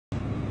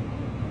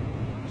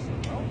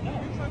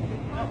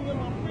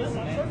Listen,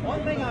 man,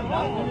 one thing I'm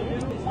not going to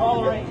do is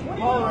tolerate you.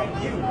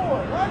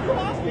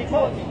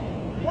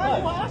 Why are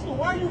you asking?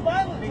 Why are you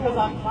violent? Because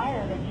I'm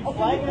tired of you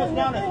flagging us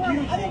down,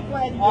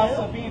 accusing us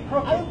of being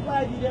crooked. I didn't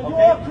flag you there. You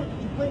Okay. are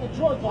crooked. You planted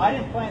drugs on I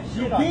didn't plant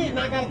you shit on did, and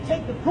I got to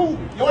take the proof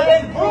it. Your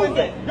ass prove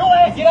it. Your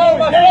ass Get out of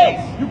my down.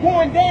 face. You're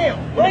going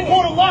down. Bring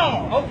Before it. the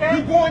law. Okay.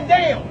 You're going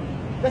down.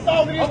 That's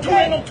all it is to it.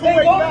 Ain't no Then two-way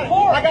go to about it.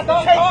 court. I got Stop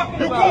to take talking it.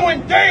 You're about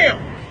going down.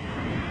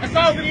 That's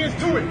all it is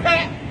to it,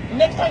 Pat. The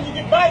next time you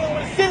get violent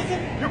with a citizen,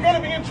 you're going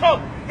to be in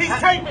trouble. He's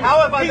taping it.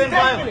 How have I He's been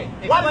violent?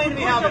 taping it. Why Explain did to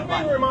you me how put I've your been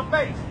finger in my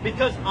face?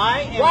 Because I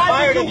am Why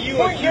tired did of you you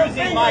point your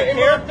accusing finger my in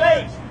character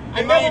face? I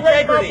and my never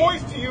raised my integrity.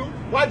 voice to you.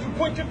 Why'd you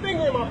point your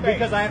finger in my face?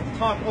 Because I have to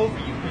talk over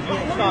you because you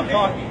won't No, stop you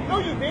talking. didn't. No,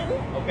 you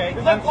didn't. Okay,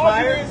 Does that I'm cause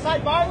you to tired.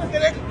 incite violence?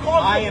 Did that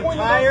cause I you to am point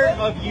in my tired face?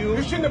 of you.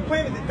 You shouldn't have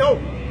planted the dope.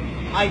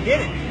 I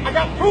didn't. I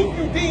got proof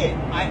you did.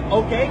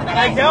 Okay, and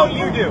I doubt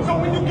you do. So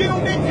when you get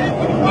on that tape,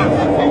 when you watch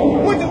that tape,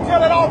 what'd you tell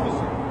that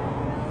officer?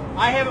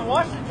 I haven't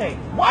watched the tape.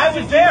 Why I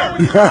was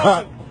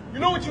there. You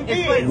know what you did?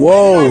 Explain.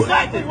 Whoa. You know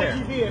Exactly exactly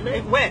what you did,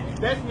 man. When?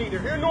 That's neither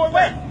here nor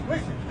there.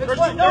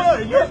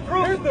 Listen. You're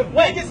proof. Here's the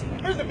When? biggest.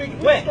 Here's the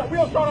biggest. When?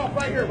 We'll start off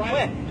right here,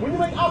 right? When you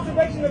make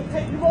observation of the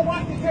tape, you go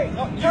watch the tape.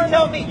 No, you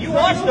tell me. You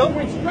watched them.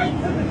 Went straight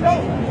to the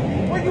dope.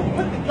 Where you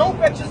put the dope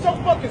at, you're so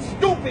fucking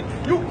stupid.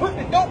 You put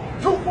the dope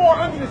too far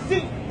under the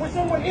seat with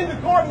someone in the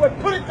car who had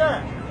put it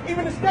there.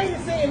 Even the state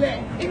is saying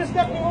that. Even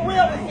Stephanie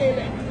Morrell is saying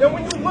that. Now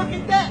when you look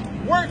at that,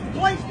 where it's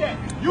placed at,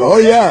 you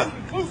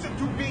conclusive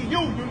to be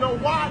you. You know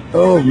why?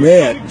 Oh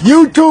man,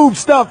 YouTube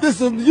stuff. This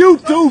is some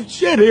YouTube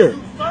shit here.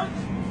 You searched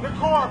the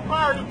car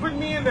prior to putting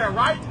me in there,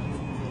 right?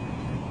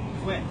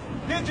 When?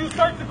 Did you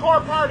search the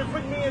car prior to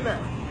putting me in there?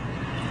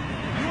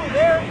 You were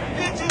there.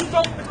 Did you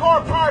search the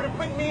car prior to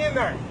putting me in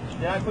there?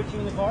 Did I put you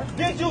in the car?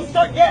 Did you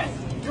search? Yes,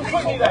 you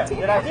put me there.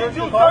 Did I search Did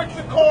you the car? search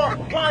the car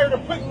prior to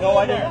putting me No,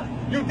 I in there?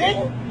 didn't. You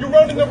didn't? You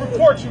wrote in the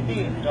report you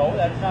did. No,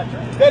 that is not true.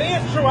 That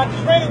is true. I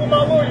just read it with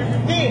my lawyer.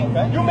 You did.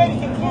 Okay. You made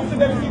it conclusive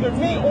that it's either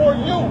me or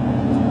you.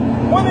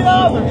 One or the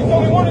other. It's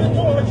only one of the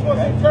two unless you want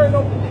to say turn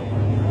over.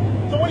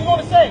 So what do you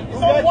want to say? It's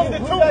only one of the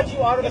two. Who got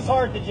you out of the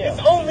car to jail?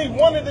 It's only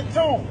one of the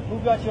two. Who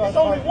got you out of It's the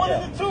car only to one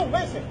jail? of the two.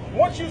 Listen,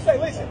 once you say,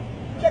 listen,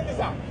 check this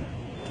out.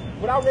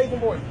 Without raising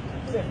voice.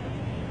 Listen.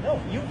 No,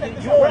 you Check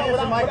this won't out.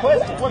 answer my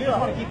question. You just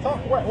want to keep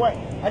talking. Wait.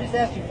 I just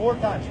asked you 4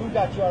 times. Who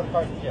got you out of the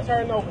car to jail?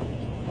 Turn over.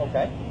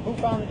 Okay. Who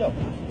found the dope?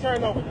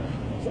 Turn over.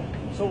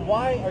 So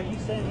why are you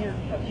sitting here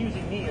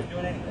accusing me of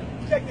doing anything?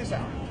 Check this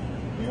out.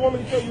 You want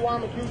me to tell you why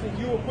I'm accusing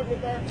you of putting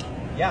it there?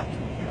 Yeah.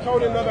 You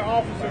told another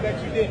officer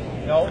that you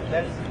didn't. No,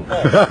 that is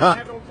false. I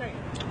have it on tape.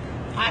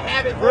 I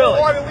have it Really?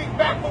 wholeheartedly,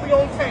 factfully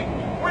on tape.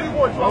 Where you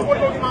going to? I'm going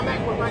to go get my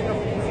MacBook right now so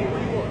you can see it.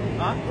 Where you going?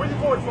 Huh? Where you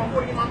going to? I'm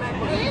going to get my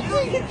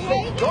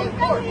MacBook. Go to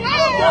court. Go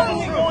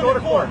I'm going to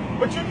court.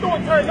 But you're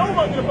doing turn no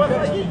one to the bus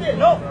like you did.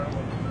 No.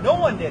 No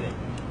one did it.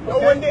 No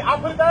one did. I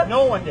put it there?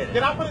 No one did it.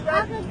 Did I put it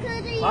there?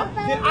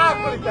 Huh? Did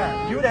I put it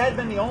there? You would have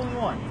been the only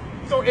one.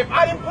 So if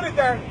I didn't put it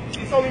there,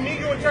 it's only me,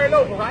 you, and turn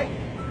over, right?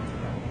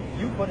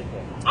 You put it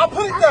there. I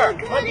put it there.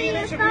 My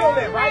DNA should be on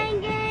there,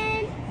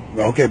 right?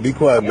 Okay, be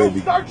quiet, You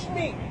baby. searched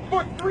me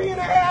for 3.5 years.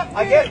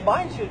 I guess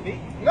mine should be.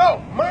 No,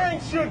 mine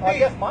should be. I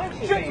guess mine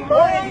should be. Shouldn't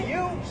According mine? to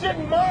you.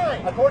 Shouldn't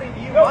mine? According to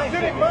you, No, mine should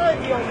shouldn't be.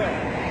 mine be on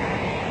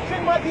there?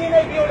 Shouldn't my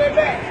DNA be on that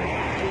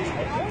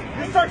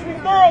bag? You searched me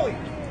thoroughly.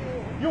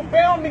 You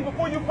found me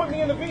before you put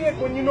me in the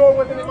vehicle and you know it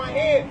wasn't in my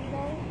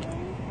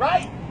hand.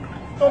 Right?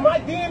 So my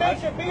DNA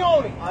should be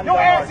on it. Your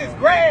ass is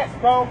grass,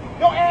 bro.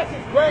 Your ass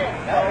is grass.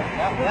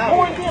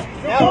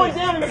 You're going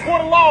down in the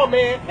court of law,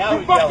 man.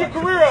 You fucked your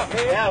career up,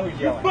 man. Now who's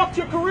You yelling? fucked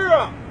your career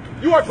up.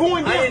 You are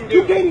going I down. didn't do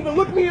You it. can't even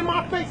look me in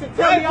my face and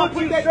tell me I I put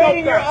put you that straight dope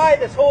in your there. eye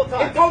this whole And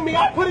time. told me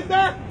I put it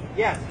there.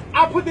 Yes.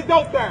 I put the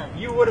dope there.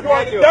 You would have You are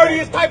had the to.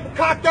 dirtiest type of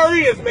cock there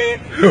is,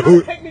 man. You're going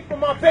to take me from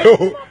my baby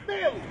to my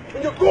family.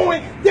 And you're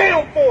going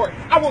down for it.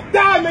 I will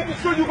die making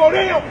sure you go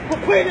down for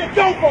putting that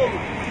dope on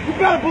me. You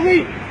better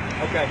believe it.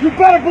 Okay. You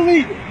better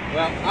believe it.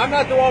 Well, I'm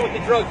not the one with the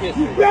drug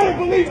history. You better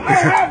believe it. I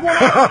don't have one.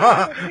 I don't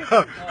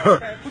have a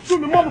drug history. Put you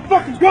in the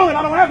motherfucking gun.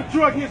 I don't have a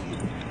drug history.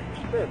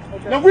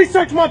 Okay. Now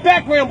research my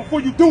background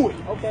before you do it.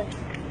 Okay.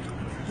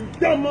 You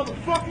dumb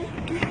motherfucker.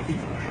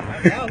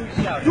 Now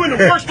who's shouting? You're in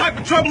the worst type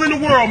of trouble in the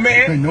world,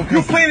 man. No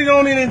You're planning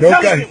on an No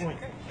intelligent one.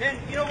 Then,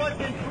 you know what?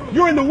 Then prove it.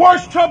 You're in the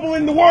worst trouble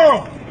in the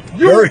world.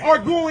 You Very- are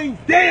going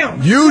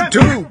down.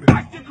 YouTube.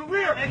 Your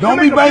career. Don't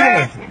You be make a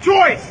violent. bad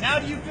choice. Now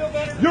do you feel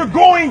better? You're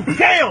going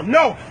down.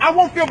 No, I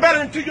won't feel better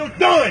until you're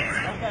done.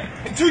 Okay.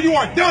 Until you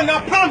are done. I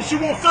promise you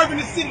won't serve in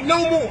this city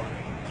no more.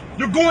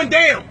 You're going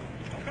down.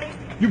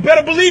 You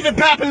better believe it,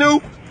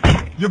 Papanu.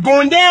 You're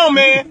going down,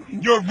 man.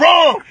 You're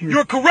wrong.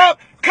 You're a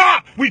corrupt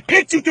cop. We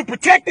picked you to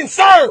protect and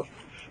serve.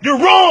 You're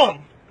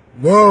wrong.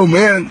 Whoa,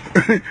 man.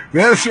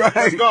 That's right.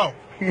 Let's go.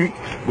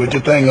 Put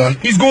your thing on.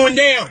 He's going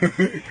down.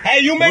 Hey,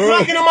 you make Whoa.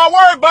 looking at my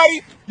word,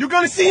 buddy. You're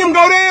going to see him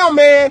go down,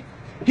 man.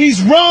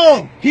 He's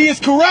wrong. He is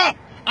corrupt.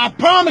 I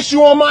promise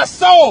you on my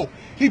soul.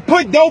 He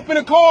put dope in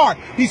a car.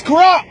 He's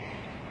corrupt.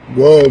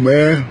 Whoa,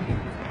 man.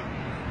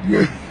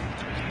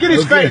 Get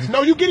his face.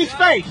 No, you get his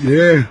face.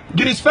 Yeah.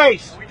 Get his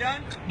face. Are we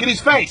done? Get his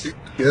face.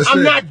 Yes, I'm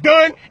sir. not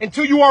done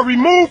until you are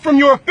removed from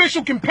your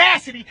official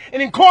capacity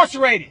and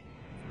incarcerated.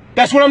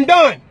 That's when I'm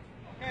done.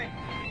 Okay.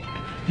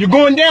 You're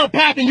going down,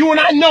 Pop, and you and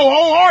I know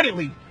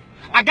wholeheartedly.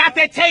 I got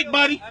that tape,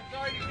 buddy. I'm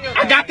sorry you feel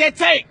I got that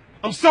tape.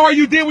 I'm sorry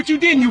you did what you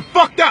did and you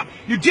fucked up.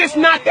 You're just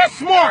not that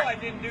smart. No, I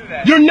didn't do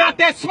that. You're not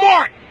that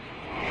smart.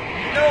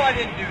 No, I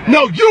didn't do that.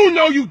 No, you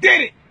know you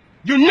did it.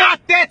 You're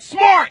not that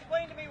smart.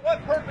 Explain to me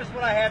what purpose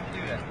would I have to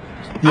do that?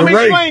 You're I'm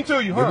right. explaining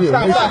to you. Huh? Yeah,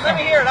 Stop, yeah. stop, Let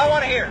me hear it. I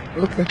want to hear it.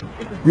 Okay.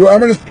 Yo, I'm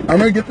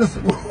gonna get this.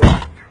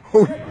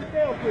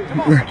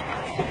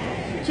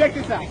 Check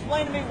this out.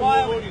 Explain to me why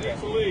I would do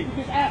that. You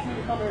just asked me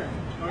to come here.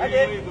 I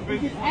did. You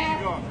just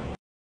asked.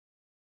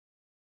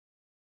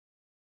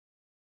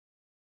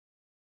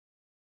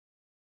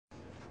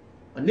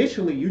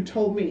 Initially, you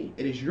told me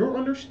it is your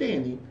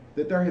understanding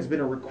that there has been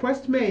a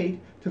request made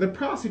to the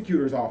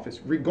prosecutor's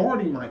office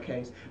regarding my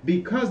case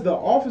because the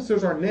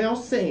officers are now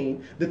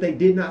saying that they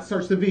did not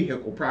search the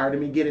vehicle prior to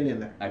me getting in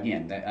there.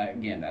 Again,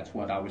 that's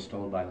what I was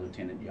told by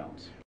Lieutenant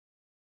Jones.